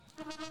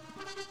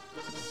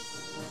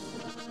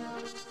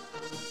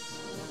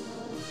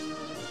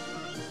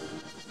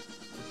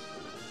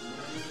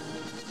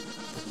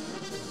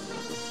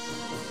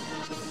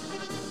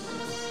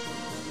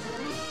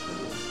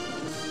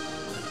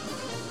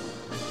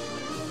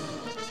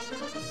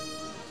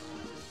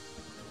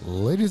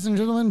Ladies and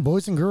gentlemen,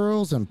 boys and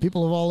girls, and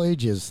people of all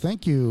ages,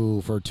 thank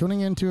you for tuning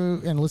into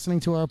and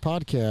listening to our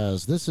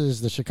podcast. This is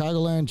the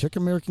Chicagoland Czech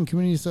American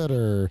Community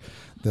Center,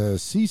 the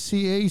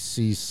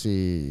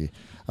CCACC.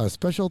 A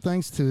special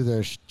thanks to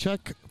the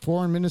Czech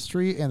Foreign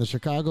Ministry and the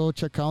Chicago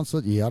Czech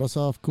Consulate,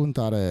 Jaroslav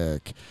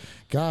Kuntarek.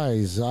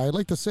 Guys, I'd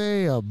like to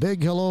say a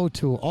big hello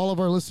to all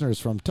of our listeners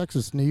from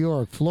Texas, New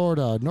York,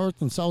 Florida,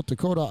 North and South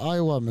Dakota,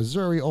 Iowa,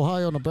 Missouri,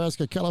 Ohio,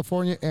 Nebraska,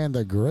 California, and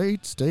the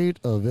great state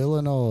of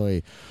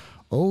Illinois.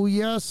 Oh,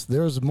 yes,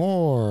 there's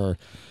more.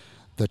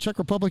 The Czech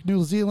Republic,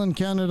 New Zealand,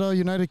 Canada,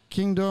 United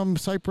Kingdom,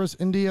 Cyprus,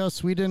 India,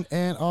 Sweden,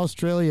 and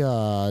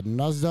Australia.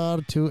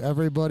 Nazdar to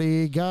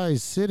everybody.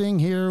 Guys, sitting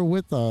here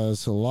with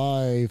us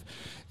live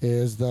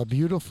is the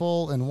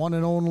beautiful and one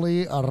and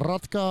only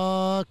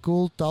Radka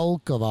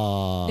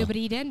Kultalkova.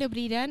 Dobrý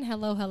den.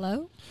 Hello,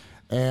 hello.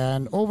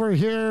 And over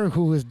here,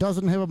 who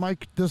doesn't have a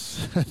mic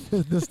this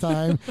this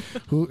time,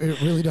 who it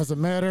really doesn't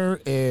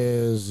matter,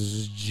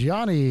 is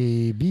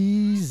Johnny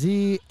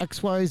BZXYZ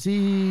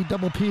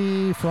Double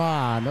P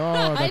Fran.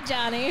 Oh, Hi,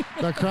 Johnny.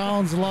 The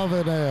crowd's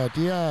loving it.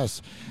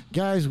 Yes,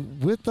 guys,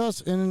 with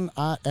us in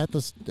at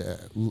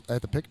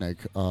the picnic,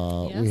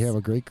 Yes. we have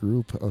a great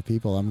group of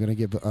people. I'm going to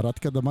give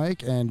Radka the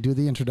mic and do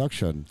the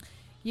introduction.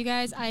 You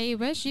guys, I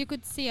wish you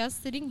could see us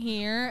sitting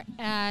here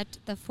at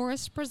the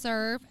Forest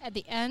Preserve at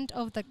the end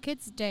of the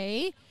Kids'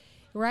 Day,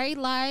 right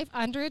live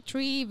under a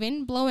tree,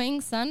 wind blowing,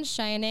 sun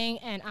shining,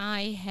 and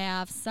I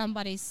have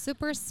somebody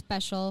super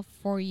special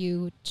for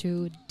you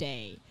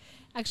today.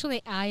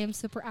 Actually, I am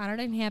super honored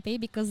and happy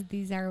because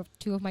these are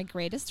two of my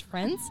greatest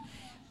friends,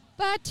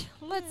 but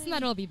let's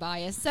not all be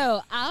biased.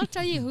 So I'll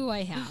tell you who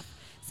I have.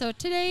 So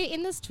today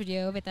in the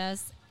studio with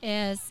us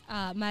is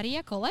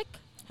Maria Kolek.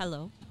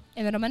 Hello.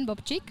 And Roman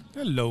Bobcik.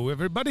 Hello,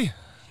 everybody.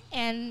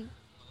 And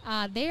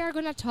they are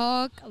going to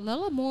talk a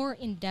little more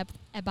in depth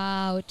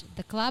about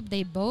the club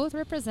they both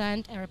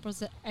represent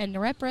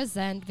and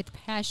represent with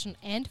passion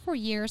and for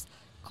years,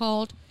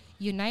 called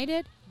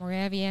United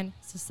Moravian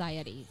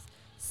Societies.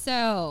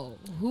 So,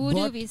 who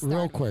do we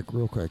start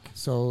Real quick.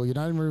 So,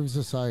 United Moravian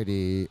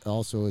Society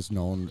also is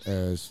known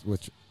as,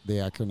 which the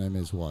acronym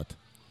is what?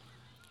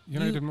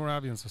 United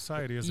Moravian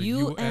Society is a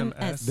UMS.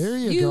 UMS. There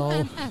you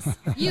go.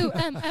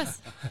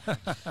 UMS.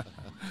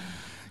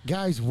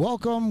 Guys,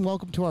 welcome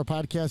to our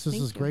podcast. This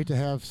Thank is you. great to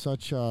have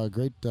such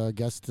great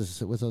guests to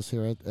sit with us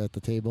here at the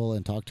table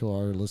and talk to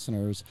our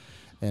listeners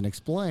and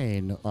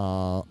explain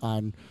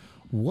on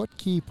what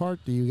key part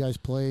do you guys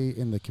play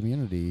in the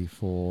community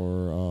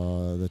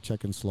for the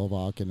Czech and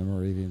Slovak and the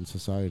Moravian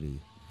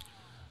Society.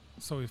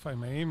 So if I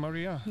may,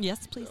 Maria.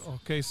 Yes, please.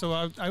 Okay, so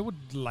I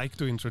would like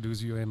to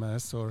introduce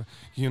UMS, or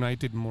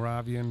United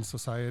Moravian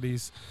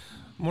Societies.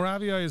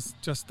 Moravia is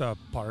just a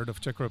part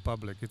of Czech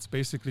Republic. It's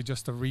basically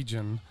just a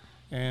region.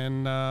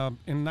 And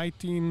in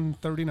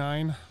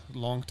 1939, a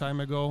long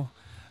time ago,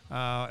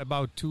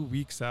 about 2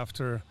 weeks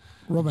after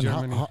Roman,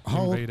 Germany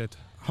invaded.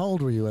 How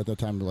old were you at that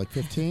time? Like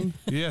 15?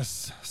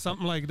 Yes,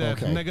 something like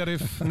that. Okay.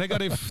 Negative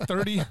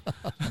 30.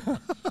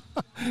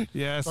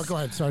 Yes. Oh, go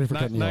ahead. Sorry for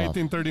cutting you off.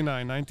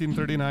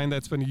 1939,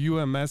 that's when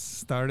UMS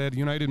started,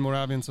 United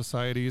Moravian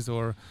Societies,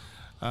 or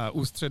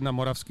Ústředna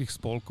Moravských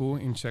spolků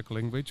in Czech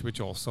language, which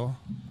also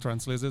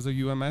translates as a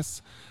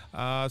UMS.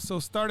 So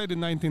started in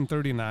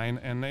 1939,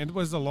 and it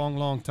was a long,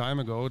 long time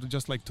ago,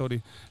 just like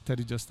Teddy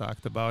just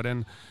talked about.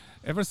 And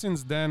ever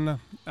since then,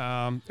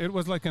 it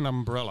was like an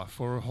umbrella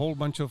for a whole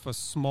bunch of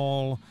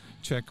small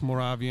Czech,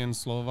 Moravian,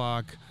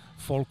 Slovak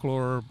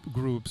folklore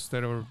groups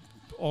that are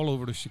all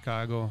over the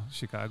Chicago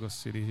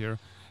city here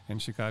in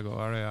Chicago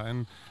area.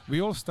 And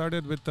we all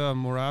started with the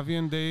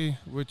Moravian Day,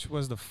 which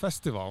was the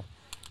folklore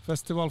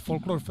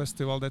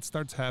festival that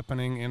starts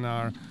happening in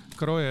our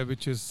kroje,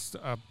 which is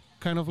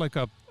kind of like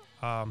a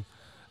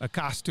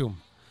costume,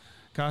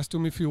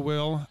 if you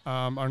will.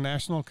 Our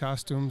national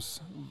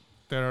costumes,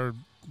 there are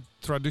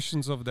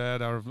traditions of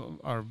that are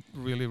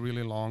really,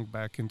 really long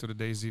back into the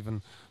days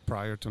even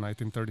prior to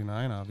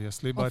 1939,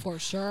 obviously. But for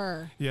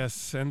sure.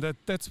 yes, and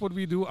that's what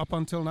we do up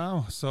until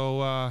now.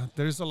 So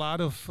there's a lot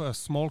of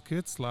small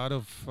kids, a lot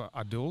of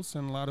adults,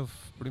 and a lot of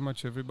pretty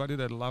much everybody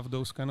that love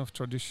those kind of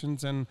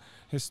traditions and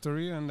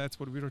history, and that's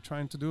what we are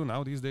trying to do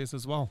now these days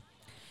as well.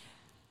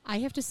 I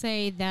have to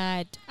say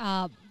that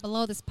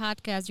below this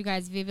podcast, you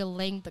guys, we will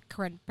link the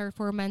current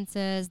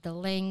performances, the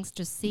links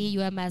to see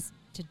UMS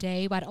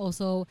today, but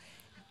also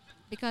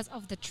because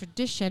of the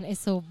tradition is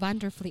so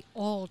wonderfully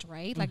old,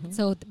 right? Like,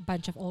 so a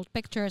bunch of old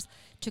pictures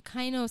to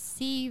kind of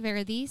see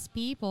where these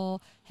people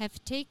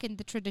have taken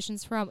the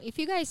traditions from. If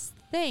you guys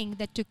think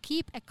that to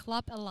keep a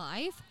club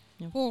alive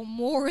for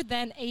more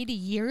than 80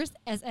 years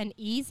as an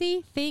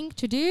easy thing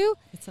to do,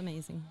 It's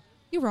amazing.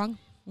 you're wrong.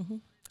 Mm-hmm.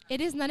 It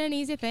is not an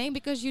easy thing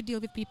because you deal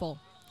with people.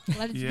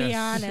 Let's be Yes.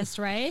 honest,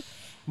 right?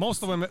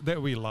 Most of them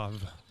that we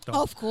love.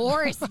 though. Of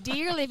course,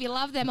 dearly. We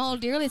love them all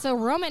dearly. So,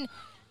 Roman,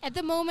 at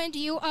the moment,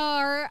 you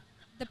are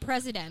the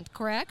president,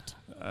 correct?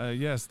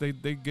 Yes, they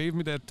gave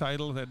me that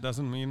title that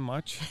doesn't mean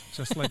much,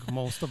 just like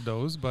most of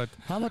those. But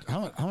How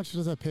much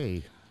does that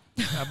pay?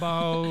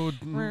 About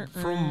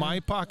from my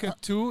pocket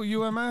to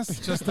UMS,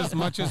 just as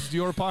much as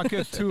your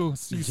pocket to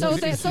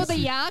CCACC. So the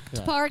yacht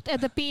parked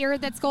at the pier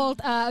that's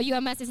called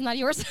UMS is not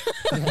yours.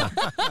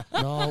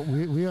 No,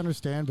 we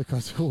understand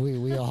because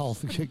we all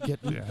get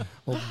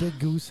a big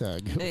goose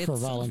egg for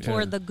volunteering.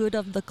 For the good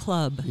of the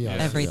club, Yes,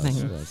 everything.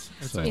 yes.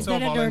 Is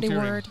that a dirty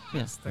word?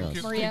 Yes. Thank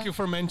you. Maria? Thank you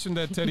for mentioning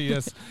that, Teddy.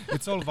 Yes,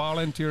 it's all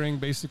volunteering.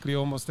 Basically,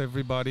 almost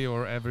everybody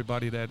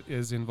that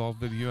is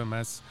involved with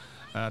UMS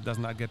does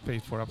not get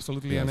paid for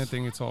absolutely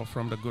anything. It's all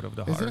from the good of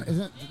the heart.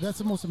 Isn't that's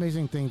the most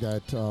amazing thing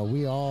that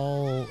we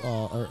all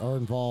are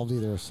involved,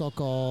 either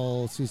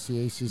Sokol,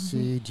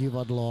 CCACC,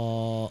 Jivad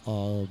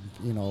Law,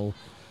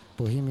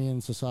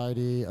 Bohemian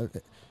Society.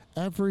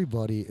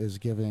 Everybody is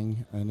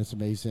giving, and it's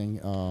amazing.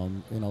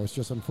 It's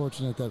just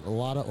unfortunate that a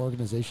lot of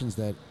organizations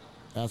that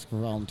ask for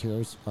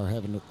volunteers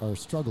are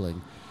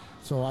struggling.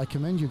 So I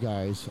commend you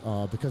guys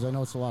because I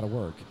know it's a lot of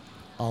work.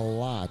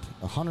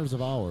 Hundreds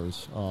of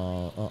hours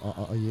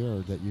a year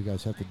that you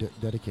guys have to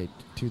dedicate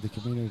to the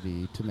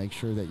community to make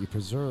sure that you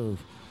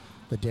preserve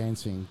the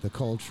dancing, the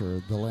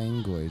culture, the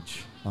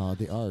language,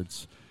 the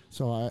arts.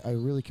 So I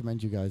really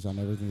commend you guys on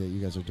everything that you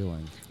guys are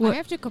doing. I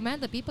have to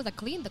commend the people that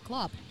clean the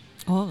club.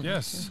 Oh,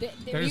 Yes, Th-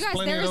 there's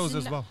plenty of those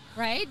as well.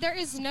 Right? There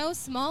is no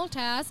small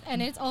task,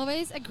 and it's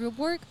always a group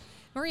work.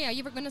 Maria,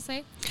 you were going to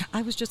say?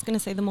 I was just going to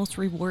say the most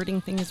rewarding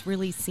thing is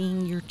really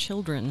seeing your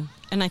children.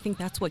 And I think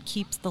that's what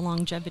keeps the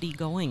longevity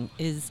going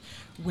is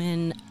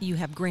when you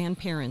have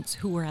grandparents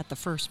who were at the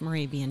first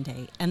Moravian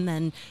Day and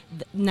then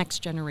the next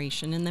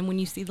generation. And then when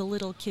you see the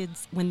little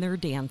kids when they're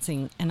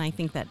dancing. And I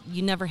think that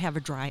you never have a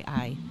dry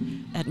eye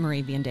at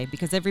Moravian Day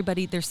because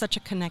there's such a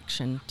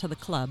connection to the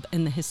club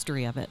and the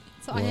history of it.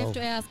 So I have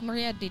to ask,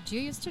 Maria, did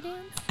you used to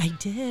dance? I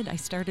did. I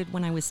started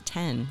when I was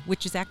 10,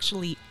 which is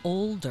actually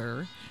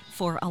older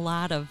for a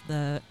lot of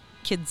the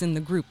kids in the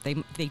group. They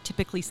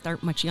typically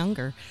start much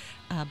younger.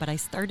 But I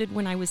started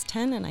when I was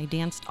 10, and I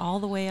danced all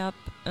the way up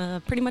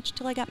pretty much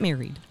till I got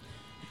married.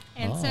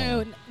 And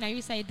so now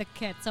you say the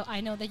kid. So I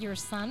know that your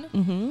son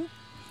Mm-hmm.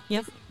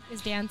 Yep.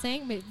 is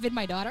dancing with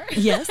my daughter.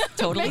 Yes,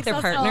 totally. Makes They're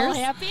us partners. all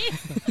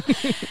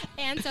happy.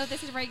 And so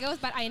this is where it goes.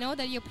 But I know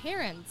that your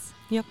parents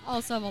Yep.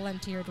 also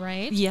volunteered,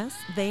 right? Yes,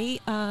 they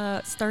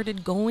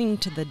started going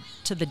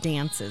to the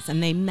dances,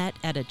 and they met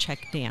at a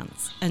Czech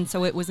dance, and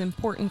so it was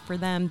important for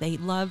them. They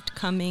loved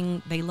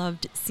coming. They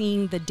loved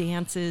seeing the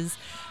dances.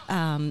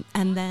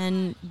 And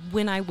then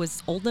when I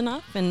was old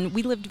enough, and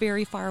we lived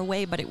very far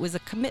away, but it was a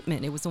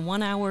commitment. It was a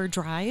 1-hour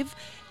drive,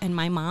 and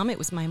it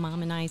was my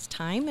mom and I's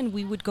time, and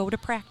we would go to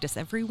practice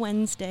every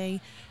Wednesday,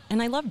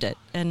 and I loved it.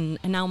 And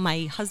now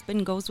my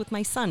husband goes with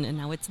my son, and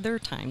now it's their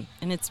time,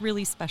 and it's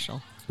really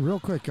special.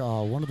 Real quick,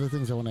 one of the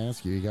things I want to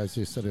ask you guys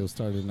just said it was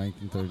started in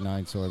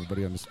 1939, so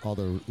everybody, all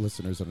the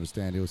listeners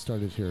understand, it was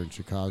started here in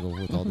Chicago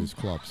with all these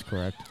clubs,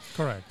 correct?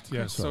 Correct.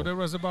 Yes. So- So there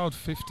was about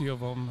 50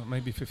 of them,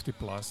 maybe 50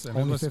 plus, and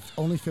Only, it was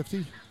only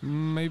 50?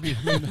 maybe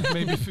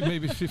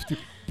 50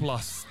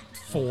 plus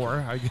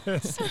 4, I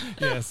guess.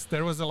 Yes,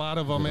 there was a lot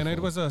of them, and it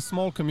was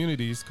small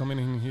communities coming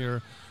in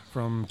here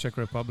from Czech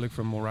Republic,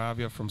 from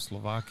Moravia, from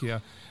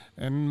Slovakia,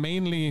 and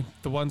mainly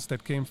the ones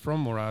that came from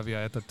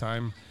Moravia at the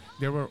time.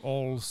 They were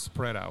all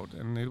spread out,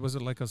 and it was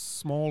like a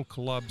small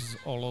clubs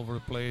all over the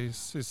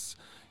place,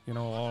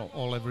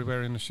 all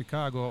everywhere in the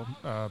Chicago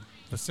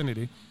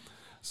vicinity.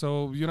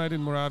 So United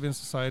Moravian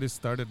Society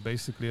started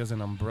basically as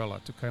an umbrella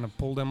to kind of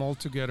pull them all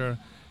together.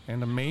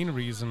 And the main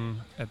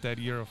reason at that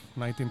year of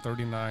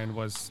 1939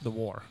 was the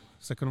war,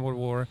 Second World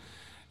War.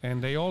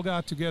 And they all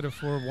got together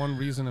for one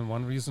reason and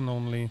one reason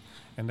only,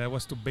 and that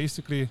was to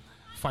basically,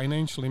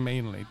 financially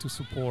mainly, to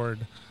support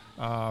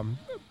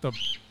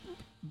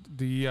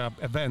the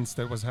events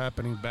that was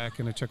happening back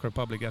in the Czech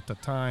Republic at the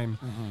time.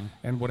 Mm-hmm.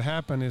 And what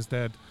happened is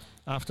that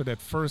after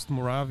that first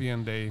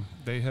Moravian Day,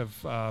 they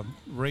have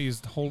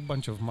raised a whole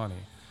bunch of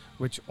money,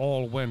 which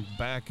all went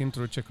back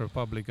into the Czech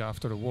Republic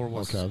after the war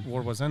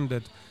was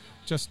ended,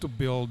 just to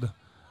build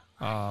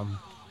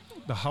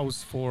the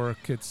house for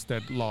kids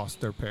that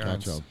lost their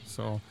parents. Gotcha.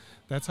 So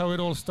that's how it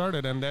all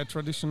started, and that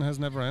tradition has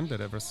never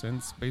ended ever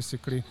since.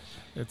 Basically,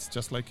 it's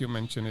just like you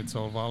mentioned, it's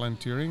all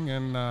volunteering,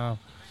 and I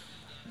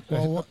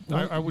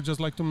would just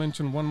like to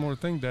mention one more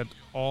thing, that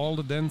all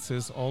the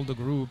dances, all the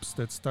groups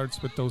that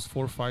starts with those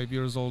 4 or 5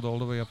 years old all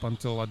the way up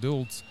until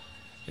adults,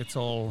 it's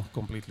all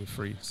completely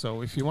free.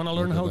 So if you want to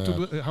learn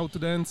how to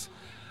dance,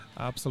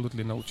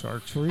 absolutely no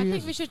charge. Free I is,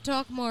 think we should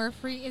talk more.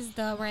 Free is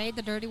the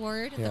dirty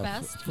word, the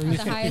best, free the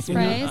is highest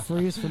praise.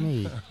 Free is for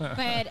me.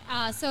 But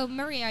so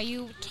Maria,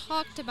 you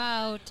talked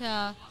about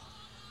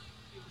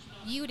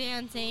you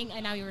dancing,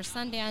 and now your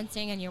son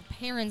dancing, and your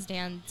parents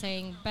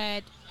dancing.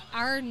 But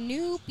are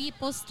new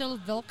people still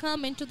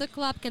welcome into the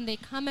club? Can they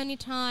come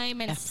anytime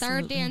and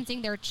start Absolutely.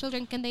 dancing? Their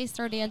children, can they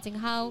start dancing?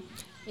 How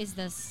is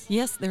this?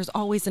 Yes, there's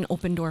always an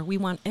open door. We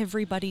want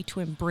everybody to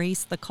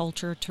embrace the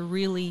culture, to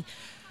really,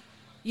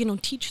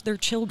 teach their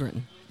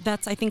children.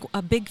 that's, I think,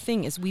 a big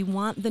thing is we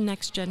want the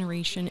next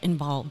generation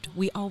involved.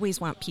 We always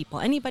want people.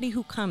 Anybody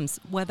who comes,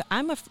 whether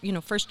I'm a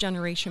first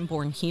generation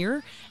born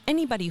here,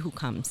 anybody who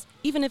comes,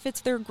 even if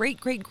it's their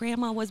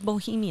great-great-grandma was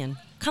Bohemian,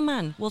 come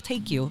on, we'll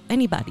take you,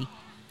 anybody.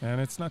 And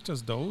it's not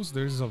just those.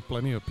 There's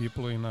plenty of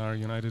people in our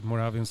United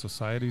Moravian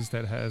Societies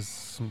that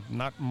has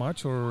not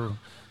much or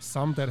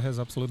some that has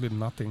absolutely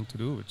nothing to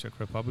do with Czech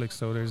Republic.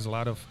 So there's a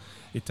lot of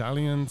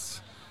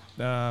Italians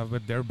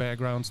with their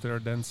backgrounds that are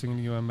dancing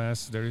in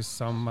UMS. There is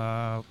some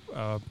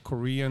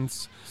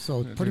Koreans.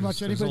 So pretty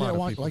much anybody that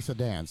likes to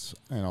dance,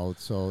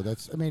 so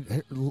that's, I mean,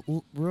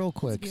 real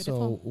quick.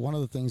 So one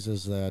of the things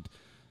is that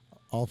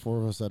all four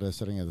of us that are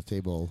sitting at the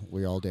table,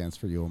 we all dance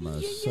for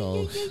UMS.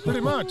 So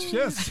pretty much,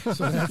 yes. So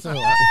that's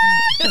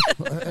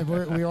and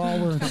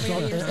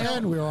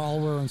we all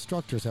were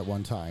instructors at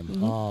one time.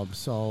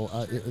 UMS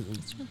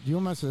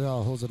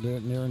holds a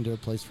near and dear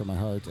place for my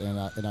heart, and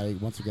I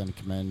once again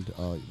commend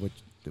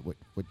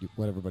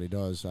what everybody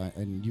does.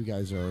 And you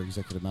guys are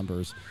executive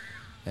members,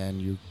 and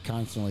you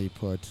constantly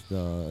put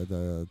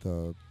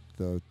the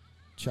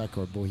Czech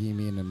or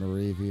Bohemian and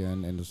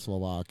Moravian and the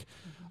Slovak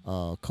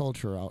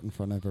culture out in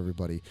front of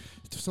everybody.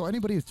 So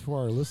anybody, for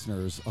our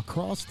listeners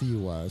across the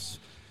U.S.,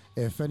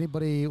 if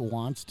anybody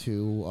wants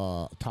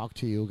to talk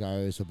to you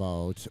guys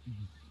about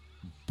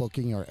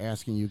booking or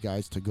asking you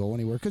guys to go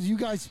anywhere, because you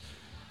guys,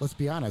 let's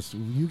be honest,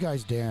 you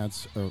guys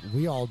dance,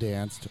 we all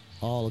danced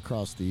all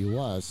across the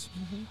U.S.,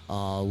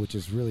 which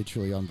is really,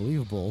 truly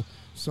unbelievable.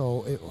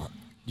 So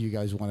do you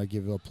guys want to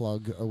give a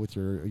plug with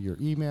your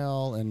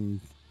email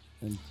and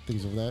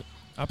things of that?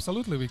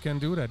 Absolutely, we can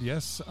do that,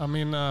 yes. I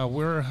mean,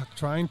 we're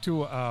trying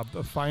to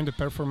find the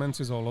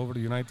performances all over the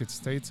United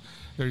States.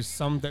 There's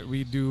some that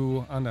we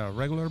do on a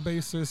regular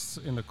basis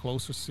in the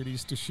closer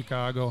cities to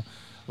Chicago,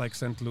 like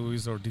St.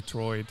 Louis or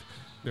Detroit.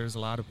 There's a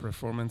lot of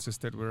performances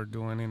that we're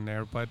doing in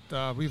there, but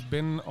we've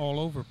been all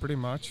over pretty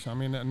much. I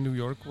mean, New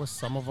York was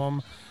some of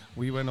them.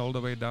 We went all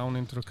the way down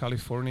into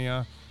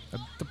California.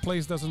 The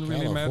place doesn't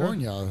really matter.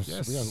 California,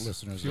 yes. We have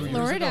listeners.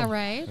 Florida,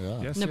 right?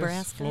 Yeah. Yes, Nebraska.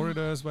 Yes.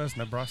 Florida as well as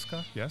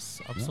Nebraska. Yes,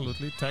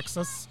 absolutely. Yeah.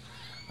 Texas.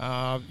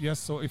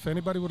 Yes, so if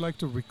anybody would like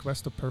to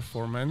request a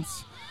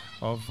performance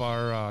of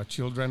our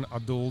children,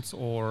 adults,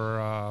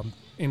 or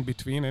in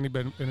between,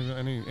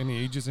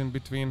 any ages in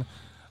between,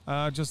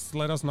 just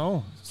let us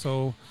know.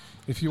 So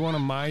if you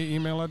want my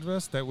email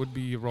address, that would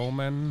be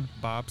Roman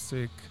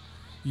Bobcik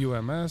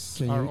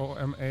UMS,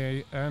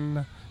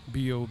 ROMAN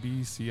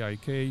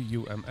BOBCIK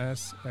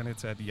UMS, and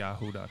it's at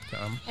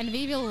yahoo.com. And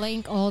we will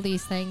link all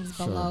these things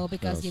below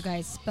because you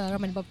guys spell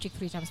Roman Bobcik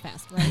 3 times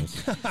fast, right?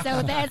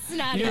 So that's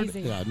not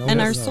easy. Yeah, and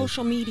our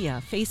social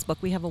media, Facebook,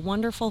 we have a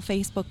wonderful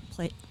Facebook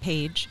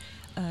page,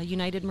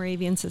 United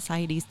Moravian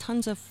Societies,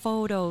 tons of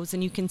photos,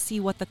 and you can see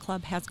what the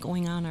club has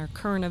going on, our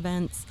current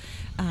events,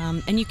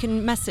 and you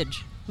can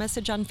message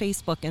on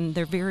Facebook, and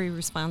they're very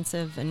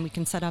responsive, and we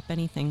can set up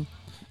anything.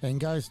 And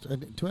guys,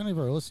 to any of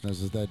our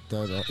listeners that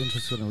are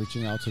interested in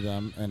reaching out to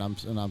them, and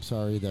I'm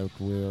sorry that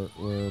we're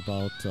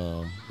about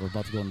to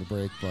go into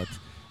break, but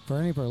for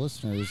any of our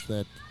listeners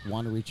that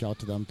want to reach out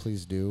to them,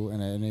 please do.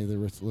 And any of the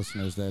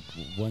listeners that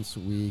once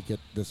we get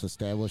this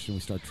established and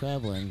we start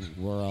traveling,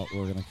 we're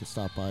going to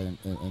stop by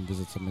and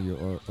visit some of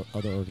your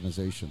other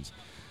organizations.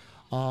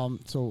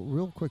 So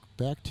real quick,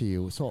 back to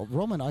you. So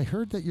Roman, I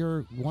heard that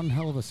you're one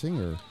hell of a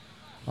singer.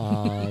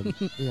 I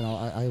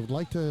would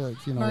like to,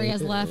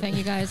 Maria's laughing,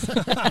 you guys.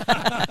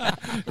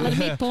 Let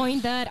me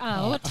point that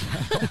out.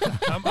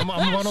 I'm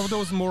one of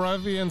those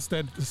Moravians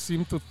that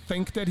seem to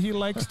think that he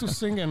likes to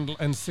sing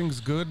and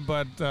sings good,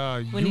 but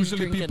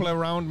usually people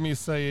around me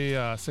say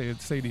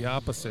the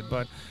opposite.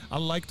 But I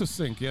like to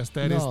sing. Yes,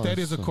 that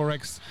is a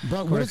correct.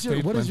 But what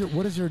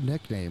is your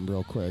nickname,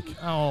 real quick?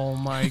 Oh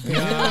my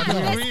God!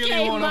 You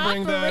really want to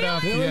bring that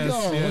up?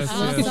 Yes.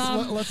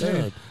 Awesome. Let's hear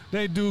it.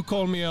 They do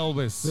call me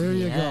Elvis. There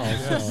you go.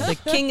 Yes. The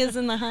king is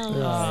in the house.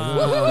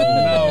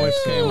 Now it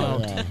came out.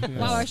 Yeah. Yes.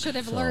 Wow, I should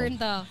have learned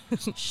the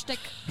shtick.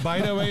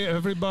 By the way,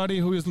 everybody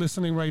who is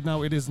listening right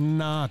now, it is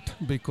not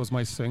because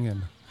my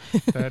singing.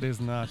 That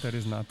is not the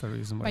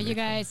reason why. But you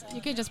guys,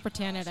 you can just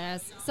pretend it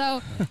is.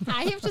 So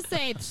I have to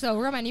say,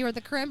 Roman, you are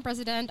the current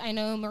president. I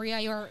know, Maria,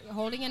 you're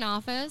holding an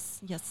office.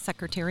 Yes,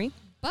 secretary.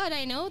 But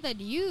I know that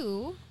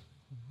you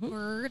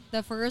were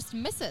the first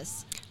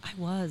Mrs. I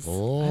was,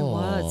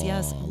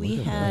 yes. We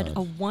look at had that.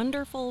 a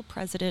wonderful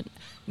president,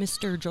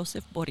 Mr.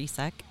 Joseph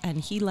Bobcik, and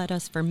he led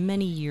us for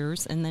many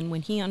years. And then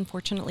when he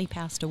unfortunately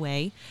passed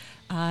away,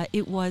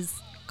 it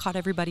caught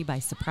everybody by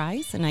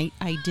surprise. And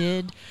I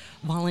did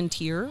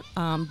volunteer,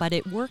 but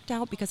it worked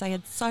out because I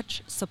had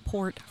such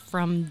support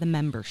from the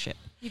membership.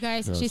 You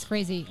guys, she's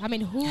crazy. I mean,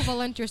 who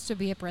volunteers to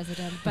be a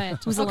president? But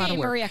it was a lot of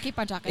work. Maria, keep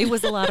on talking. It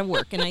was a lot of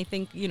work. And I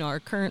think,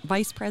 our current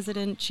vice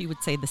president, she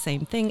would say the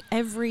same thing.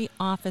 Every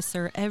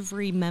officer,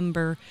 every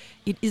member,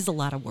 it is a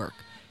lot of work.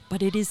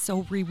 But it is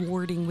so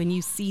rewarding when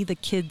you see the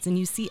kids and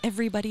you see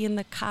everybody in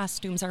the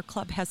costumes. Our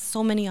club has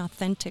so many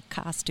authentic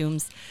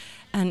costumes.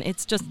 And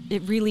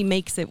it really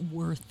makes it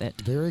worth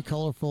it. Very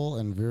colorful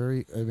and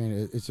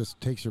it just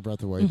takes your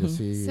breath away to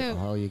see So-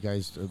 how you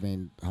guys,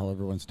 how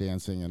everyone's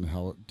dancing and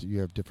how you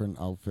have different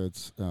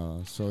outfits.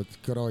 So it's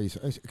good always.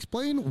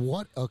 Explain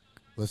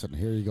listen,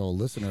 here you go,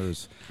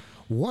 listeners.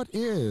 What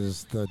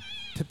is the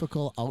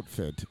typical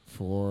outfit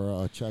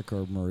for a Czech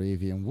or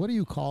Moravian? What do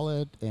you call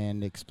it?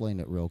 And explain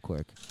it real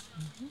quick.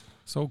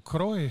 So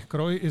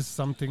kroj is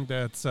something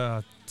that's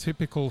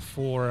typical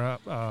for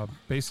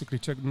basically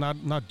Czech,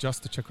 not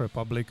just the Czech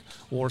Republic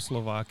or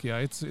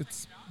Slovakia.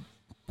 It's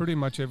pretty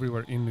much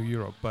everywhere in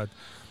Europe. But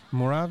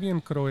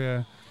Moravian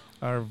kroje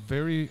are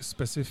very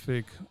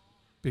specific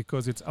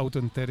because it's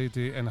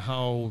authenticity and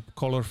how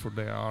colorful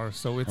they are.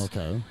 So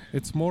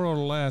it's more or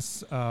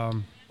less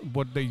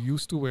what they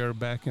used to wear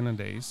back in the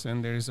days,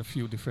 and there is a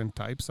few different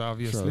types,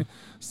 obviously.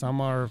 Sure.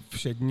 Some are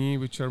všední,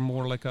 which are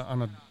more like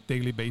on a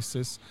daily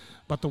basis,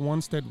 but the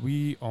ones that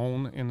we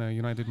own in the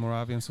United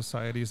Moravian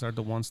Societies are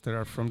the ones that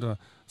are from the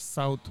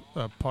south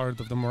part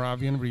of the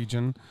Moravian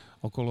region,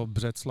 okolo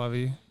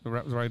Břeclavi,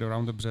 right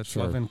around the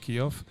Břeclav and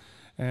Kyiv.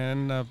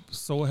 And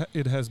so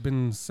it has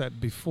been said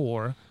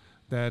before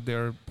that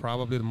they're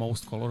probably the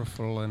most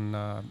colorful and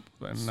a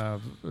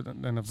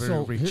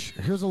very rich.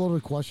 Here's a little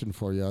question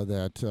for you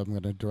that I'm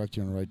going to direct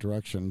you in the right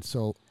direction.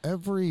 So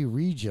every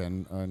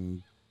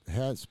region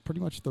has pretty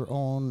much their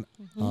own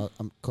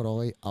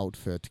koroj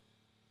outfit.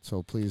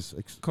 So please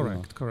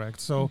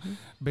Correct. So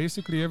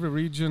basically every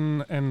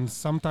region, and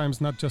sometimes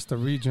not just a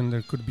region,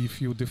 there could be a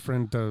few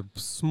different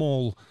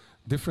small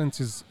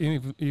differences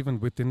even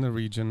within the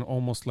region,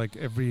 almost like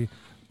every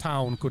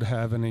town could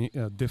have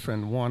a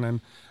different one.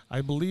 And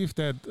I believe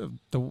that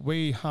the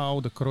way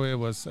how the kroje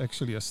was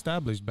actually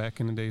established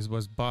back in the days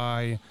was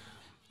by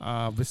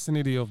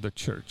vicinity of the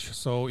church.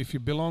 So if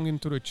you belong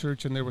into the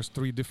church and there was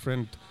 3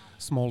 different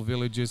small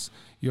villages,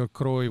 your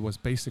kroje was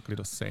basically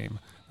the same.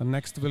 The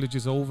next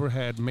villages over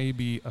had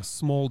maybe a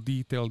small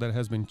detail that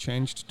has been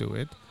changed to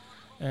it.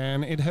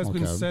 And it has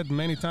been said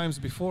many times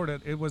before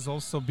that it was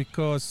also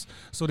because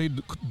so they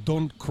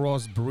don't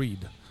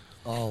crossbreed.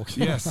 Oh,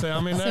 yes. I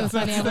mean, So that's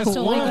funny, I was that's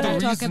totally one of the gonna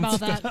talk reasons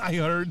about that. I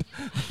heard.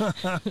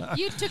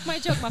 You took my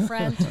joke, my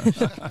friend.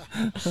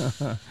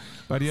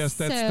 But yes,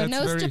 that's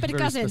no very, stupid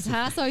very cousins,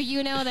 specific. huh? So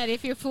you know that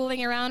if you're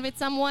fooling around with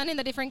someone in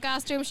a different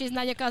costume, she's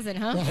not your cousin,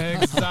 huh?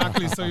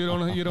 Exactly. So you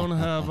don't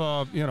have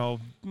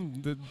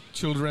the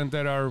children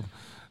that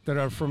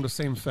are from the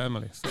same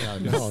family.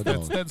 So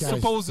that's Guys,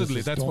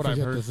 supposedly that's don't what I've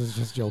forget heard. This is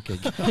just joking.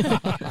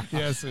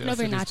 Yes. No,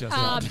 they're it is not. just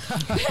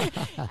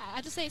I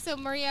have to say, so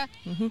Maria,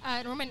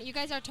 Roman, you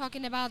guys are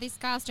talking about these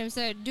costumes.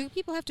 So do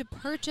people have to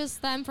purchase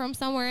them from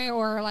somewhere,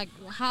 or like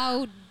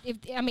how?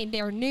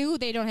 They're new.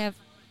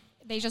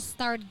 They just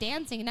start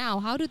dancing now.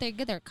 How do they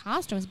get their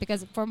costumes?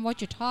 Because from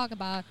what you talk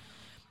about,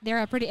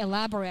 they're pretty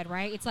elaborate,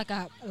 right? It's like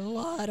a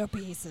lot of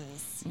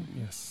pieces.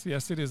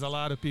 Yes, it is a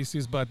lot of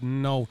pieces, but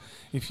no,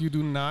 if you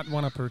do not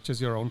want to purchase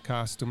your own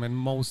costume, and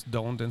most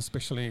don't, and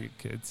especially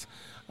kids,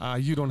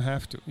 you don't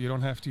have to.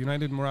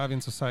 United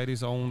Moravian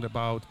Societies owned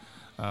about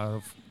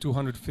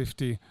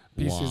 250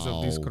 pieces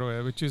of these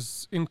kroje, which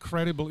is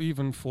incredible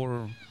even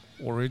for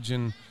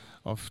origin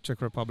of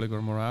Czech Republic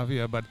or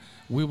Moravia, but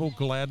we will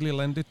gladly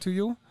lend it to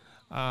you.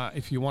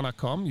 If you want to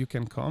come, you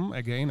can come.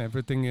 Again,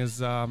 everything is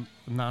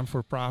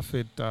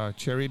non-for-profit,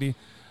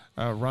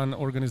 charity-run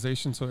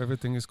organization, so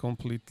everything is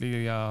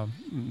completely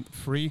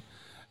free.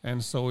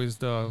 And so is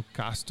the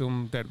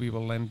costume that we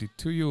will lend it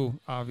to you.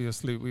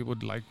 Obviously, we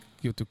would like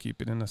you to keep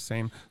it in the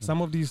same.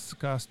 Some of these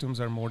costumes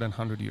are more than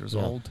 100 years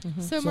old.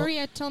 So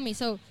Maria, tell me,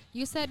 so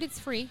you said it's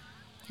free,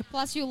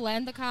 plus you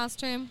lend the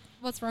costume.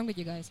 What's wrong with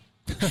you guys?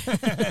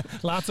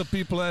 Lots of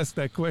people ask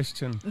that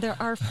question. There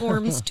are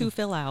forms to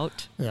fill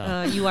out.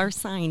 Yeah. You are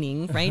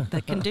signing, right?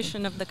 The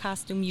condition of the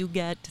costume you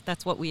get,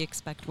 that's what we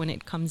expect when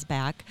it comes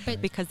back.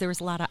 But because there's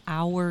a lot of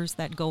hours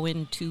that go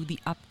into the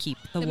upkeep,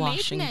 the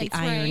washing, the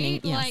maintenance, ironing.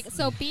 right? Yes.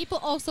 So people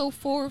also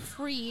for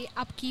free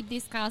upkeep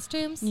these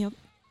costumes? Yep.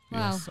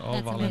 Wow, Yes, all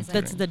that's volunteering. amazing.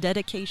 That's the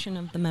dedication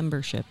of the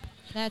membership.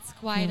 That's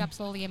quite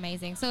absolutely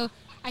amazing. So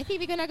I think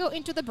we're going to go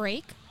into the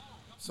break.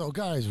 So,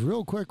 guys,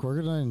 real quick,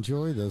 we're going to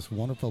enjoy this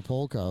wonderful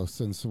polka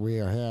since we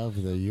have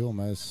the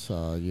UMS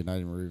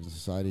United Moravian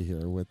Society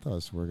here with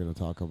us. We're going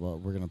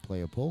to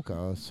play a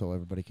polka so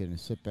everybody can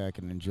sit back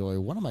and enjoy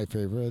one of my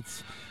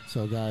favorites.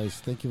 So, guys,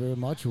 thank you very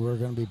much. We're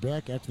going to be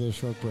back after this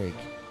short break.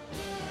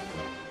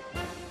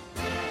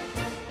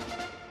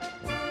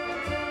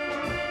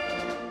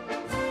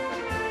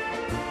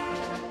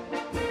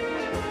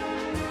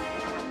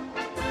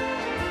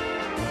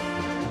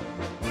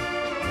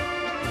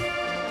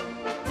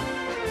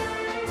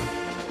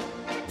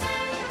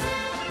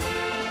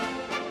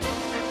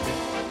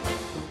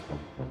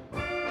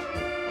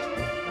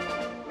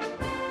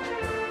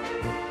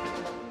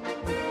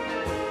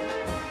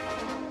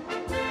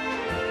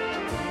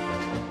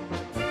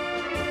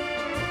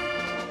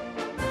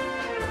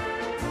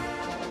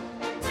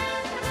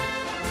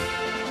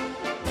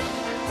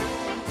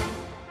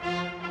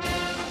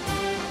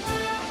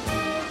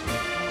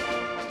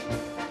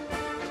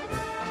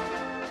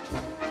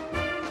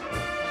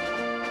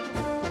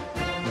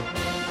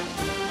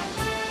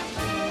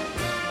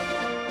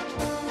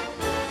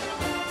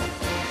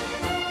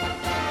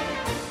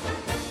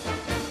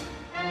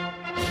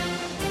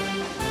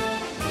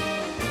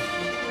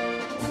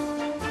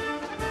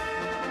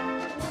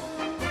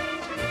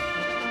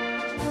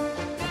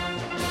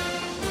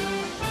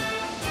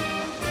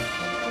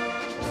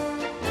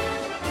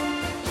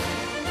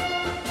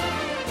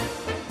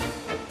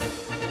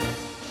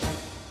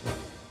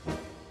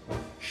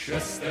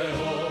 6.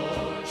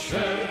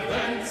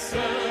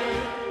 czerwence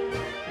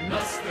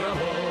na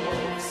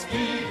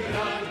Strachowskich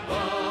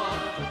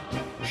hradbach.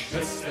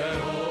 6.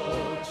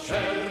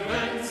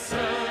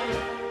 czerwence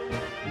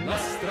na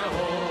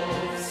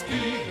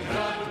Strachowskich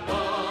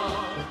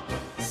hradbach.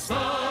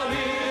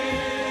 Stali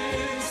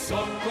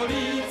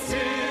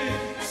sokolicy,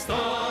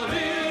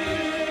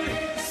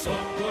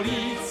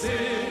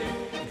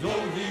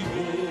 długich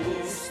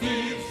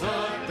ustnych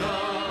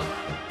zadach.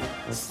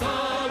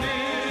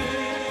 Stali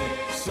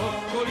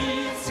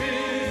sokolicy,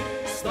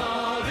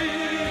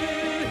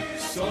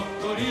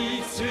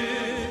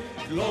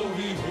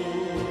 długich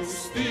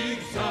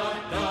ustnych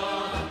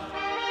zadach.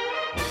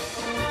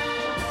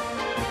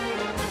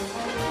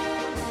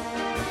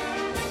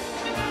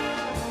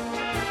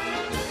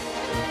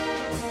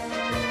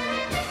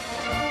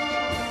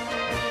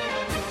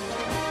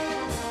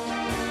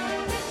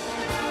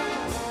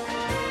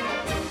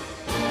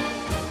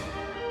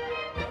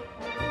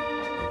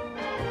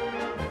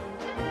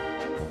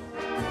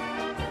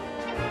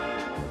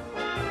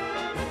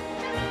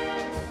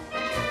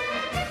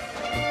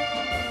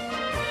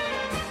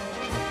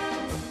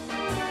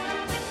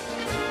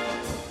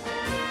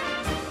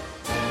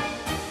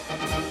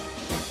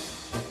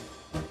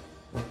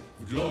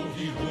 W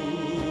długich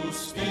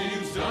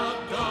ustnych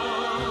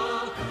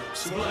zadach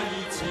z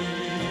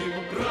łajcim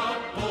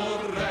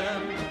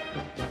praporem.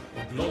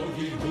 W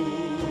długich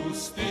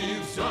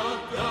ustnych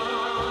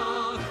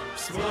zadach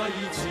z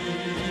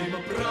łajcim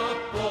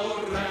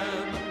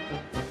praporem.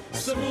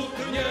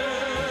 Smutnie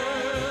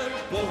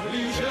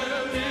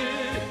pobliżeli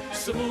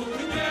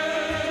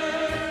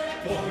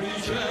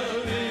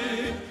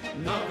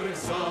na wrych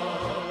za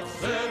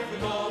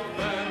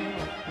zewnowem.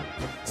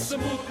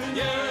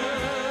 Smutnie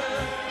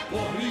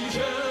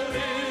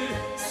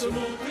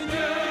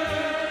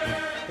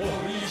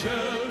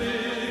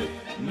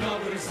na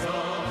wrych za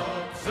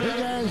Hey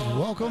guys,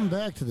 welcome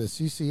back to the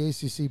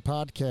CCACC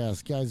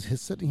podcast.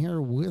 Guys, sitting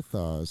here with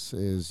us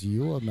is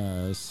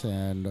UMS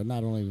and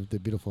not only the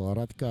beautiful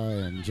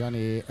Aratka and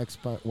Johnny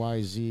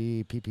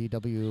XYZ,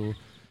 PPW,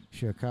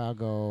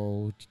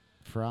 Chicago,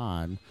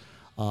 Fran.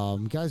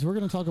 Guys, we're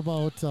going to talk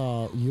about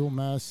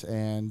UMS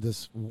and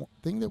this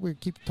thing that we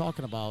keep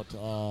talking about,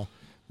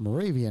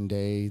 Moravian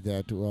Day,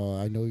 that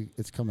I know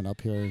it's coming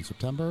up here in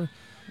September.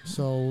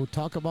 So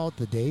talk about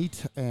the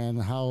date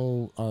and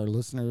how our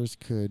listeners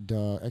could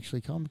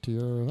actually come to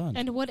your event.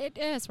 And what it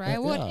is,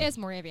 right? What is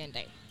Moravian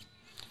Day?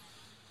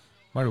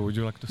 Mario, would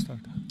you like to start?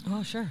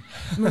 Oh, sure.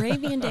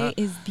 Moravian Day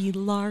is the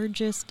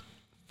largest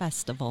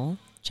festival,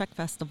 Czech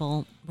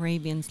festival,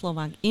 Moravian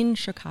Slovak, in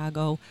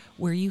Chicago,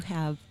 where you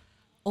have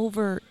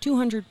over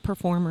 200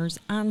 performers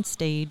on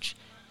stage.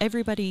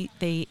 Everybody,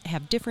 they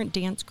have different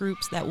dance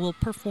groups that will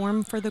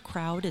perform for the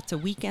crowd. It's a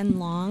weekend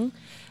long.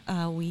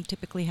 We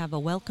typically have a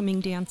welcoming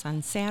dance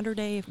on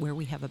Saturday where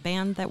we have a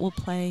band that will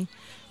play.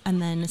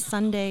 And then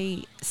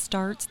Sunday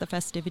starts the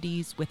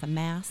festivities with a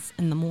mass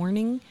in the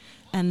morning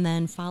and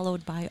then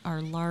followed by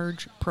our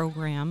large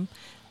program.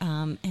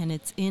 And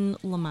it's in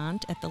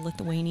Lamont at the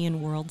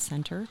Lithuanian World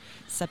Center,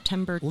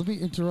 September. Let me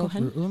interrupt.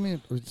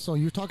 So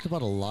you talked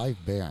about a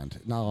live band.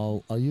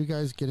 Now, are you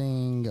guys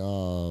getting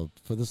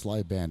for this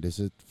live band? Is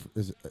it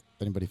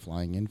anybody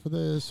flying in for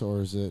this,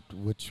 or is it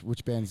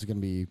which band is going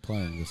to be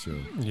playing this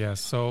year?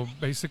 Yes. So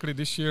basically,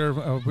 this year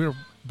we're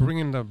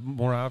bringing the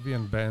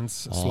Moravian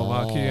bands,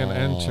 Slovakian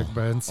and Czech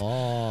bands.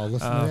 Oh,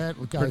 listen to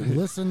that, guys!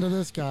 Listen to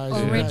this, guys.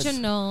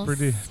 Originals.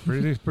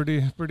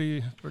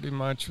 Pretty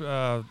much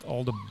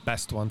all the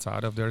best ones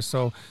out of there.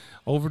 So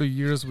over the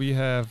years, we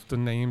have the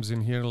names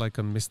in here like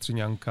a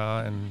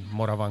Mistriňanka and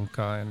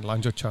Moravanka and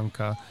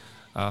Lanžočanka,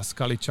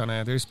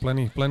 Skaličané. There's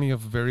plenty of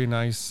very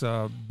nice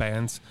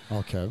bands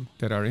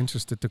that are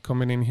interested to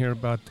come in here.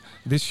 But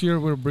this year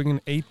we're bringing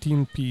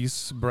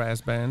 18-piece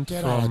brass band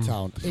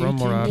from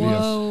Moravia.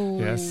 Whoa.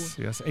 Yes,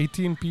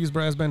 18-piece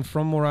brass band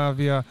from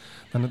Moravia,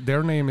 and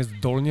their name is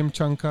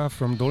Dolněmčanka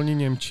from Dolní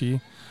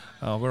Němčí.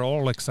 We're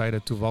all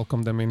excited to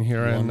welcome them in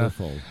here.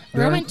 Wonderful.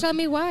 And Roman, tell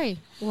me why.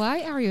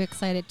 Why are you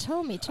excited?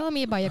 Tell me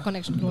about your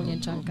connection to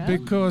Dolněmčanka.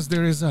 Because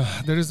there is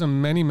a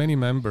many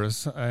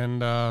members,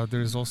 and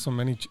there is also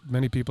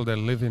many people that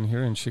live in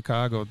here in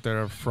Chicago that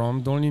are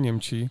from Dolní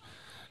Němčí,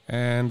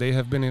 and they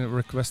have been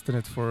requesting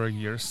it for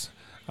years.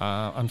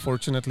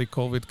 Unfortunately,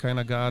 COVID kind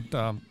of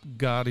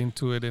got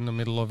into it in the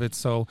middle of it,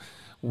 so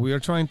we are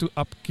trying to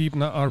upkeep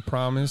our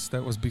promise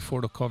that was before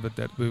the COVID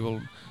that we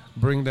will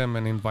bring them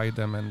and invite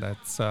them, and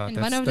that's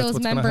one of those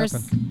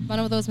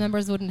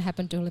members wouldn't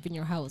happen to live in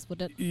your house,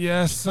 would it?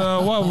 Yes,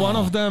 well, one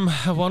of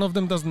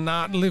them does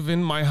not live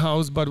in my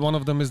house, but one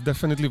of them is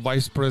definitely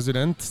vice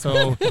president.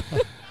 So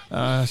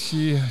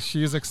she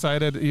is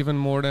excited even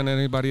more than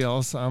anybody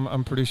else.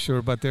 I'm pretty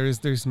sure, but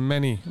there's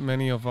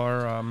many of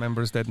our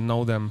members that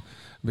know them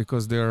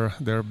because they're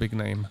a big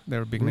name.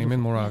 They're a big name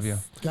in Moravia.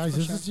 Guys,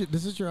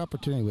 this is your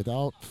opportunity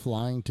without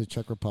flying to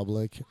Czech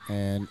Republic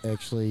and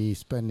actually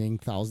spending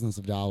thousands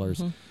of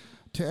dollars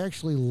to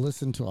actually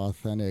listen to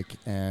authentic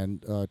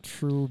and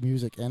true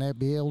music and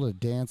be able to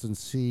dance and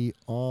see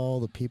all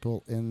the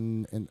people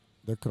in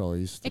the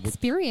krois.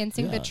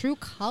 Experiencing the Yeah. true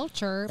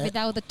culture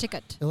without the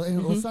ticket.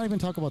 And let's not even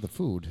talk about the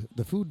food.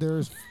 The food there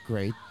is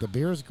great. The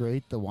beer is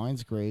great. The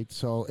wine's great.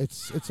 So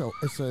it's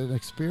an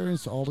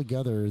experience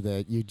altogether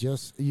that you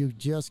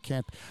just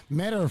can't.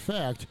 Matter of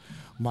fact,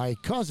 my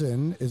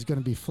cousin is going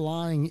to be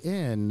flying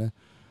in.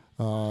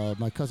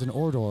 My cousin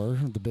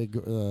Ordor, the big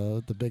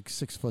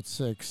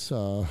 6'6"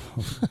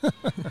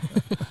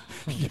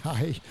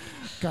 guy,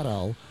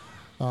 Karel.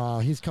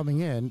 He's coming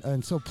in,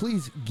 and so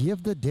please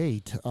give the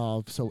date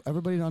so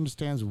everybody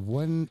understands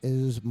when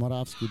is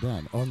Moravsky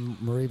Den on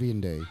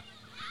Moravian Day.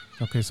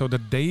 Okay, so the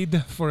date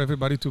for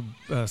everybody to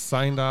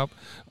sign up,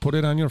 put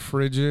it on your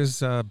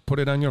fridges, put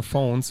it on your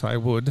phones. I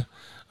would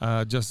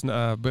just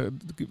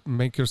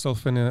make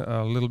yourself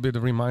a little bit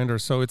of reminder.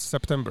 So it's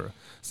September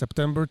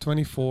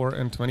 24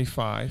 and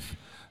 25.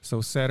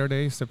 So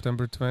Saturday,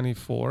 September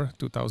 24,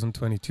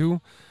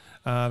 2022.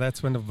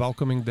 That's when the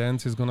welcoming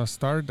dance is going to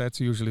start. That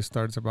usually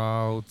starts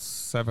about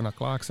 7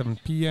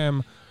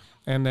 p.m.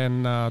 And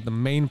then the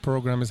main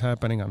program is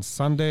happening on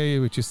Sunday,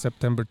 which is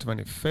September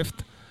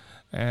 25th.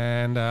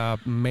 And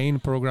main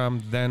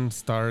program then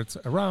starts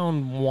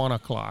around 1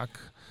 o'clock.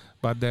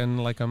 But then,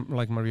 like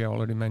Maria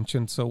already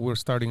mentioned, so we're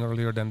starting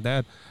earlier than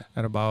that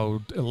at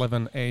about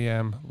 11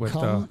 a.m. with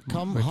come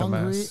with the hungry,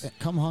 mass.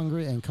 come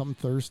hungry, and come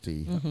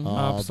thirsty.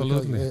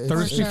 Absolutely, because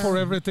thirsty Sure. for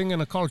everything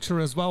and a culture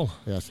as well.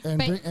 Yes, and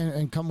But-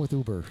 and come with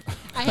Uber.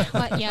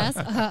 Yes,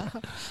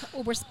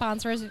 Uber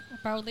sponsors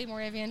probably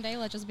Moravian Day,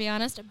 let's just be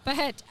honest.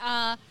 But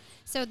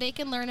so they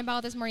can learn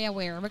about this, Maria,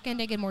 where can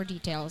they get more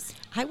details?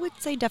 I would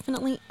say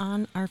definitely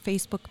on our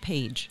Facebook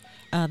page.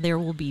 There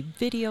will be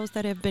videos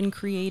that have been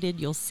created.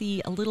 You'll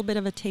see a little bit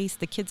of a taste.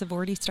 The kids have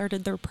already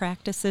started their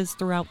practices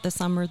throughout the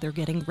summer. They're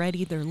getting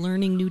ready. They're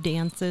learning new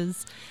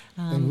dances.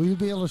 And will you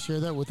be able to share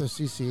that with the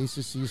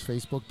CCACC's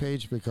Facebook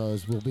page,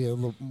 because we'll be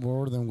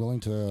more than willing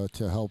to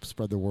help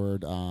spread the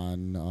word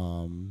on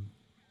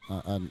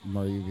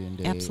Moravian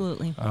Day.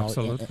 Absolutely.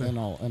 Absolutely. And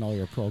all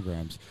your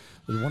programs.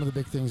 But one of the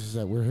big things is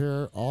that we're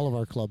here. All of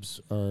our clubs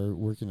are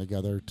working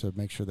together to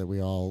make sure that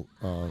we all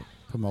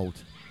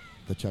promote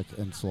the Czech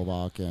and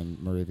Slovak and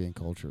Moravian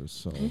cultures.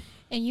 So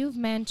And you've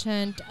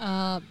mentioned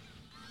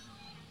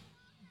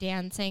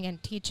dancing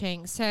and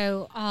teaching.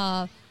 So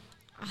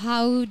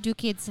how do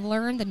kids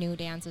learn the new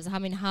dances? I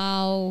mean,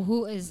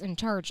 who is in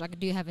charge? Like,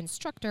 do you have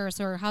instructors,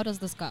 or how does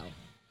this go?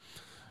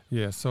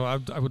 Yeah, so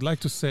I would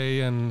like to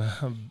say, and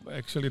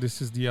actually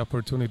this is the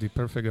opportunity,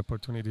 perfect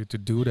opportunity to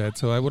do that.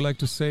 So I would like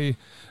to say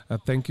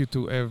thank you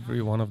to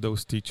every one of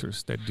those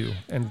teachers that do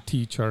and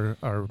teach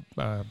our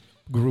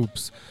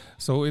groups.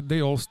 So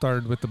they all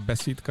start with the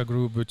Besídka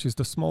group, which is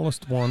the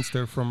smallest ones.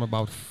 They're from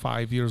about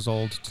 5 years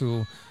old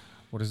to,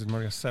 what is it,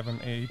 Maria, 7,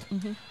 8?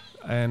 Mm-hmm.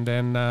 And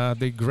then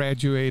they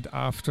graduate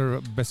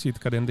after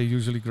Besídka. Then they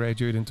usually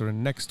graduate into the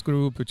next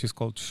group, which is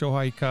called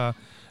Šohajka.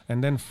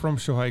 And then from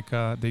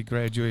Šohajka, they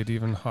graduate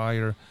even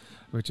higher,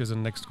 which is the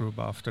next group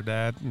after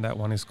that. And that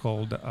one is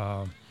called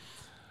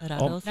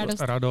Radost.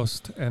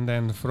 Radost. And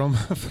then from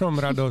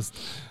Radost,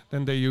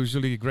 then they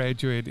usually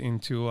graduate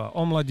into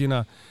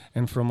Omladina.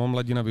 And from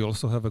Omladina, we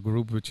also have a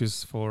group which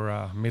is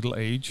for middle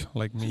age,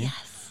 like me.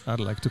 Yes. I'd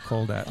like to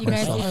call that You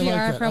guys, myself. if you I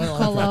like are that. from I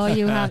like Kolo, that.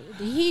 you have.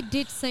 He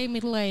did say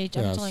middle age.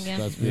 I'm yes, telling you.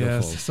 that's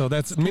beautiful. Yes, so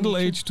that's middle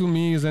age to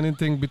me is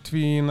anything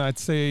between, I'd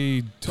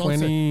say, Don't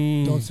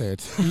 20... Don't say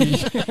it.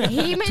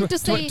 He meant to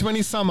say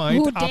 20 some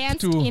who up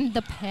danced to... in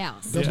the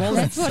past. The Yeah.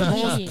 That's what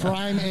he most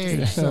prime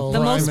age. So The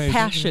Prime most age.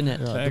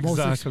 passionate. yeah, the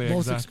Exactly,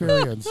 most exactly.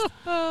 experienced.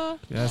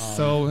 Yes,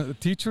 so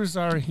teachers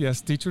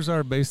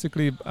are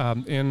basically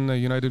in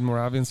United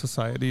Moravian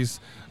Societies.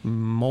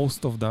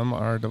 Most of them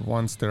are the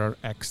ones that are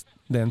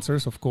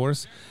ex-dancers, of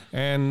course.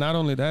 And not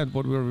only that,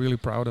 what we're really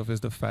proud of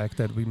is the fact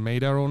that we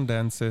made our own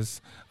dances,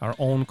 our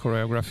own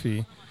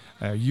choreography.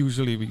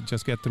 Usually we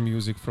just get the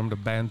music from the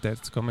band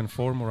that's coming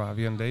for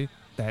Moravian Day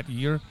that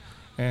year.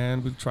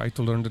 And we try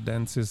to learn the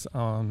dances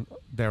on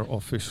their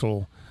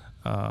official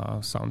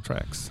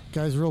soundtracks.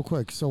 Guys, real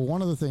quick. So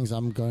one of the things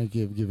I'm going to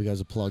give you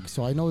guys a plug.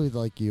 So I know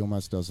like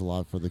UMS does a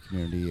lot for the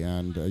community,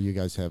 and you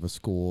guys have a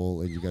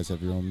school, and you guys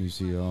have your own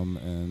museum,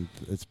 and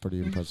it's pretty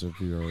impressive.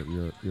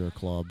 Your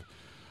club.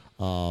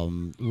 Where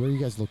are you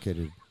guys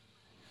located?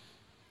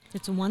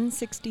 It's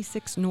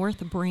 166 North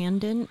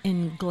Brandon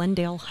in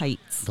Glendale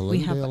Heights.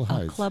 We Glendale have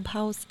Heights. a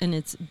clubhouse, and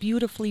it's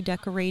beautifully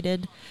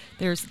decorated.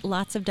 There's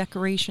lots of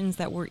decorations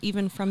that were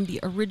even from the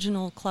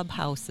original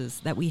clubhouses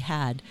that we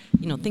had.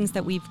 You know, things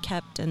that we've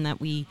kept and that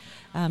we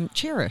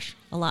cherish.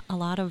 A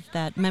lot of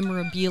that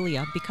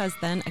memorabilia, because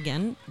then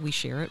again we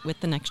share it with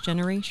the next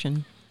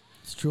generation.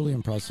 It's truly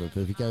impressive.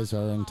 If you guys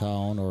are in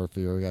town, or if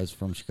you guys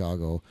from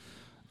Chicago,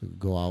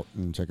 go out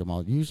and check them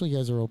out. Usually you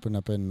guys are open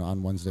up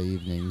on Wednesday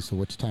evenings. So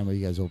which time are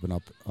you guys open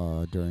up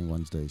during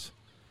Wednesdays?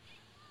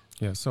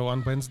 Yeah, so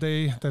on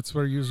Wednesday, that's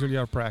where usually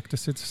our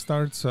practice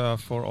starts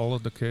for all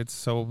of the kids.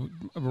 So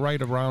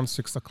right around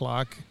 6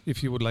 o'clock,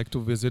 if you would like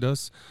to visit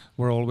us,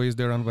 we're always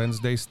there on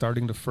Wednesday,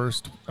 starting the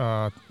first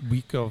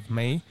week of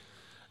May.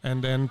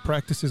 And then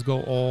practices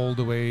go all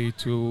the way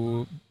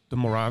to the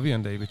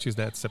Moravian Day, which is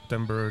that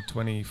September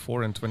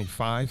 24 and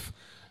 25.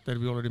 that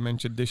we already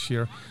mentioned this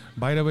year.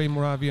 By the way,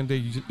 Moravian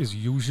Day is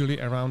usually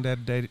around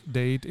that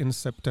date in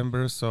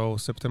September. So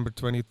September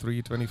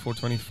 23, 24,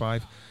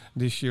 25.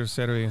 This year,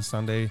 Saturday and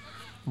Sunday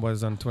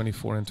was on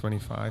 24 and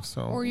 25.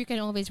 So Or you can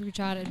always reach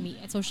out at me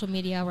at social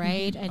media,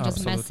 right? And just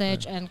Absolutely.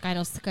 message and kind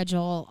of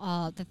schedule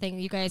the thing.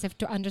 You guys have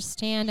to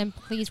understand and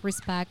please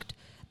respect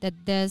that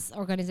this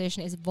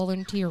organization is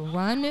volunteer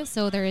run.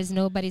 So there is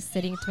nobody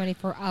sitting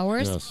 24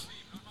 hours Yes.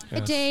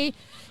 a day.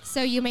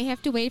 So you may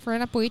have to wait for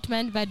an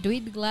appointment, but do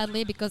it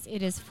gladly because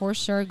it is for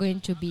sure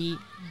going to be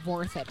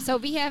worth it. So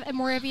we have a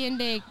Moravian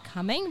Day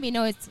coming. We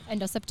know it's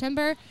end of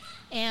September,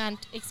 and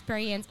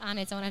experience on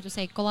its own. I have to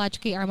say,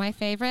 Kolečky are my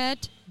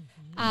favorite.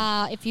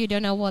 If you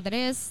don't know what it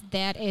is,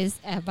 that is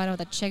one of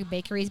the Czech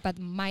bakeries. But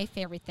my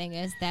favorite thing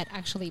is that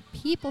actually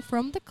people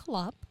from the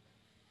club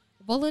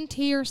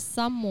volunteer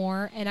some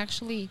more and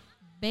actually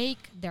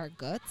bake their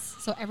goods.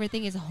 So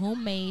everything is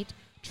homemade,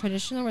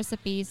 traditional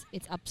recipes.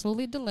 It's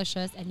absolutely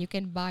delicious, and you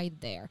can buy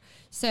it there.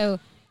 So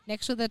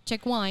next to the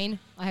Czech wine,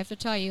 I have to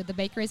tell you, the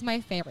bakery is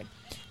my favorite.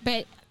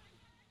 But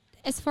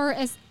as far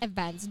as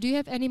events, do you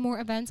have any more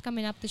events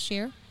coming up this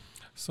year?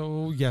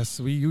 So yes,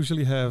 we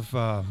usually have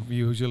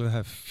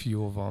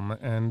few of them,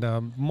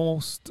 and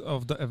most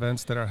of the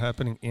events that are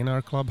happening in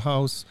our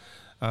clubhouse,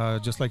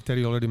 just like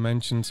Terry already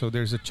mentioned. So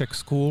there's a Czech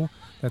school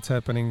that's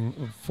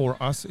happening for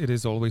us. It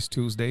is always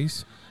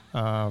Tuesdays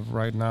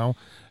right now,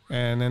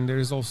 and then there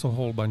is also a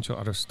whole bunch of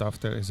other stuff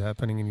that is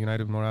happening in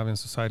United Moravian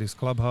Society's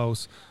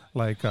clubhouse,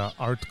 like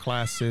art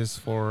classes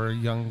for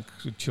young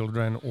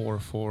children or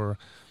for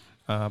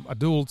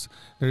adults.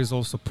 There is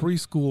also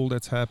preschool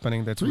that's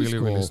happening that's really,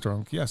 really Preschool?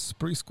 strong. Yes,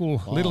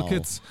 preschool. Wow. Little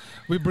kids.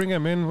 We bring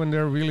them in when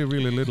they're really,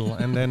 really little.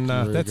 And then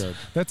Very good.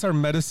 that's our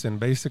medicine,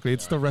 basically.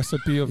 It's the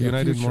recipe of Yeah,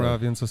 United future.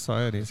 Moravian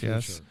Societies,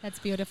 yes. Future. That's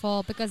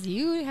beautiful because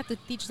you have to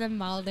teach them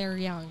while they're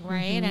young,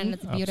 right? And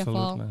it's beautiful.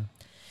 Absolutely.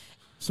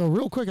 So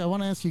real quick, I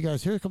want to ask you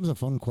guys, here comes the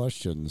fun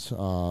questions.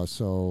 We're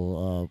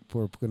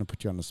going to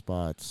put you on the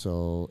spot.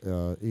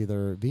 So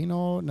either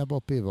vino nebo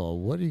pivo,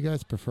 what do you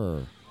guys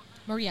prefer?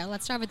 Maria,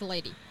 let's start with the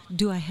lady.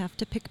 Do I have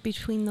to pick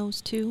between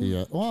those two?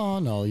 Yeah.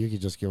 Well, no, you could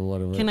just give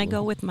whatever. Can I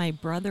go with my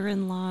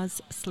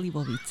brother-in-law's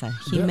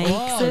slivovice? He Yeah, makes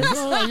wow, it,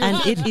 yeah, yeah.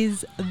 and it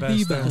is the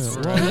Best best.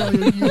 answer. Well,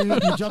 no,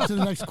 you jump to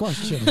the next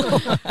question.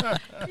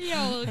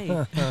 Yo,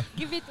 Hey,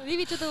 leave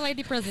it to the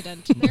lady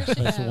president. There she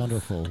That's goes.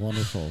 wonderful,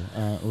 wonderful.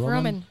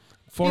 Roman.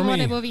 For Vino me,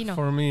 nebo vino.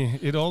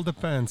 it all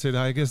depends.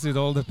 I guess it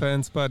all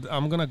depends, but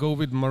I'm going to go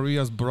with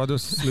Maria's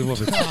brother's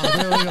slivovice.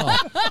 There we go.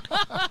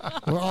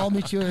 We'll all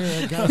meet you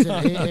here, guys,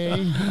 at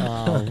AA.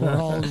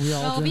 Well,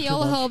 we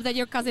all hope that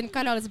your cousin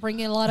Karel is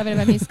bringing a lot of it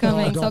when he's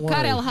coming. don't So worry.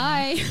 Karel,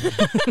 hi.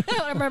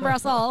 Remember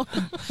us all.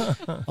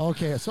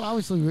 Okay, so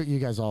obviously you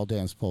guys all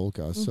dance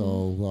polka.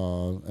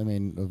 So,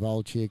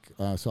 Bobcik.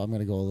 So I'm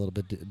going to go a little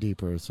bit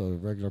deeper. So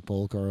regular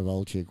polka or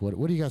Bobcik.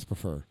 What do you guys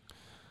prefer?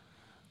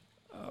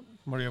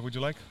 Maria, would you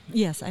like?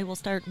 yes, I will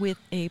start with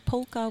a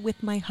polka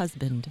with my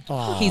husband.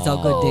 Aw. He's a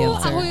good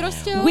dancer, Ahoj,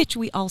 Rostio. which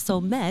we also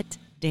met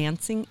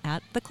dancing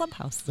at the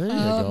clubhouse. There you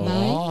Oh go.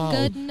 my Wow.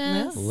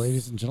 goodness.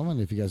 Ladies and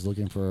gentlemen, if you guys are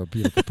looking for a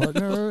beautiful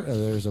partner,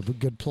 there's a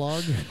good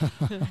plug.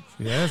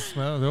 Yes,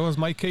 well, that was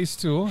my case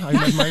too. I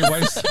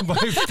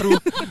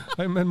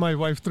met my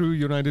wife through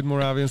United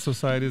Moravian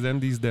Societies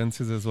and these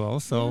dances as well.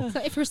 So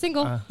So if you're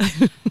single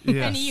yes,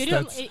 and you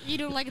that's-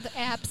 don't like the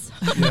apps,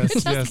 yes,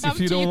 just yes. come If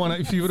you to don't you. want,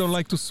 if you don't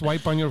like to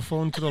swipe on your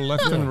phone to the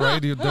left and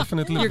right, you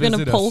definitely You're going to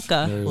visit us.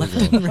 polka There you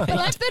left go. and right.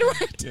 left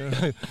and right.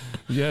 Yeah,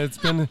 yeah. It's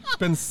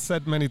been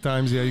said many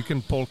times. Yeah, you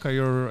can polka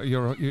your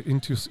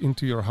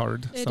into your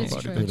heart. It is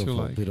Somebody true. that you Beautiful,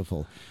 like.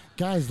 beautiful.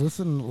 Guys,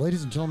 listen,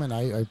 ladies and gentlemen,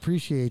 I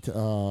appreciate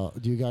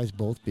you guys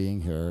both being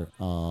here.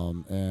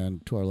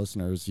 And to our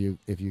listeners,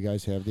 if you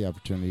guys have the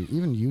opportunity,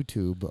 even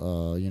YouTube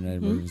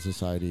United Moravian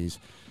Societies,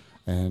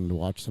 and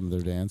watch some of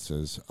their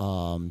dances.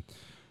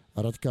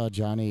 Radka,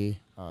 Johnny,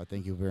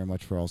 thank you very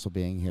much for also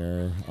being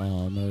here.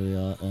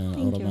 Maria and Thank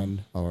you.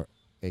 Ottoman, or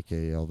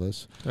a.k.a.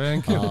 Elvis.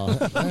 Thank you.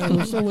 And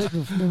we're still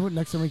waiting. Maybe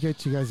next time we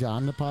get you guys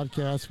on the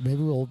podcast,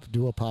 maybe we'll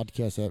do a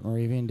podcast at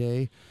Moravian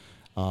Day.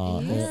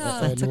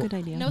 That's a good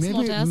idea. No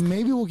small task.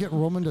 Maybe we'll get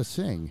Roman to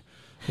sing.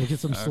 We'll get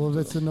some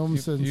Slovitz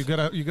and You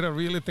gotta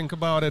really think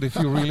about it if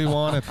you really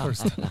want it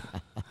first.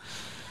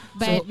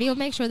 But So- we'll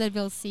make sure that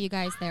we'll see you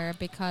guys there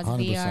because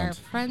we are 100%.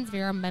 friends, we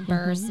are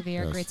members, we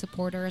are Yes. great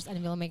supporters,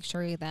 and we'll make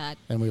sure that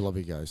And we love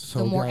you guys. So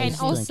the more. guys, And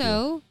thank you.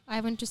 also,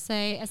 I want to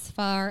say, as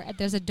far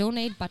there's a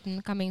donate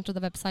button coming to the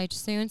website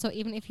soon. So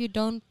even if you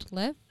don't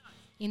live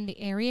in the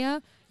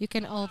area, you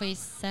can always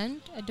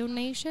send a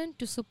donation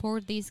to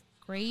support these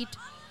great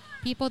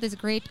people, this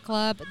great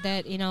club.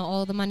 That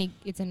all the money,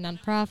 it's a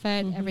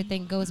nonprofit.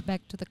 Everything goes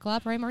back to the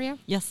club, right, Maria?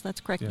 Yes, that's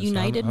correct. Yes,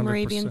 United 100%.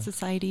 Moravian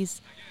Societies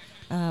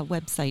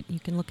website. You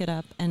can look it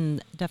up,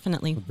 and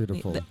definitely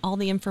Beautiful. all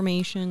the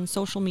information,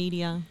 social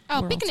media.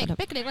 Oh, we're all set picnic, up.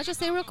 picnic. Let's just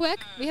say real quick.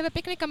 We have a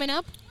picnic coming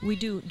up. We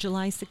do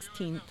July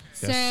 16th.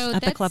 So At the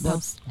that's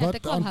clubhouse. At the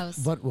clubhouse.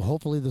 But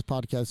hopefully this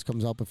podcast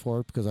comes out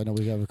before, because I know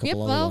we have a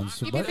couple other ones.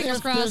 keep your But fingers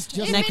if crossed.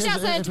 this If just- it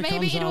doesn't, if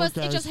maybe comes it out, was. It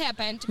guys, just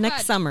happened. Next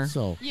but summer.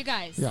 So you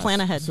guys. yes. Plan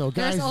ahead. So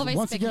There's guys, always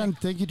once picnic. again,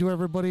 thank you to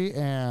everybody,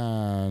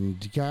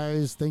 and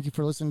guys, thank you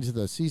for listening to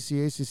the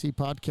CCACC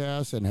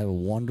podcast, and have a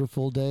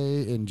wonderful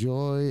day.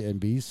 Enjoy and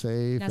be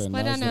safe. And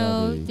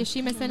Nashledanou.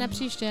 Těšíme se na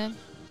příště.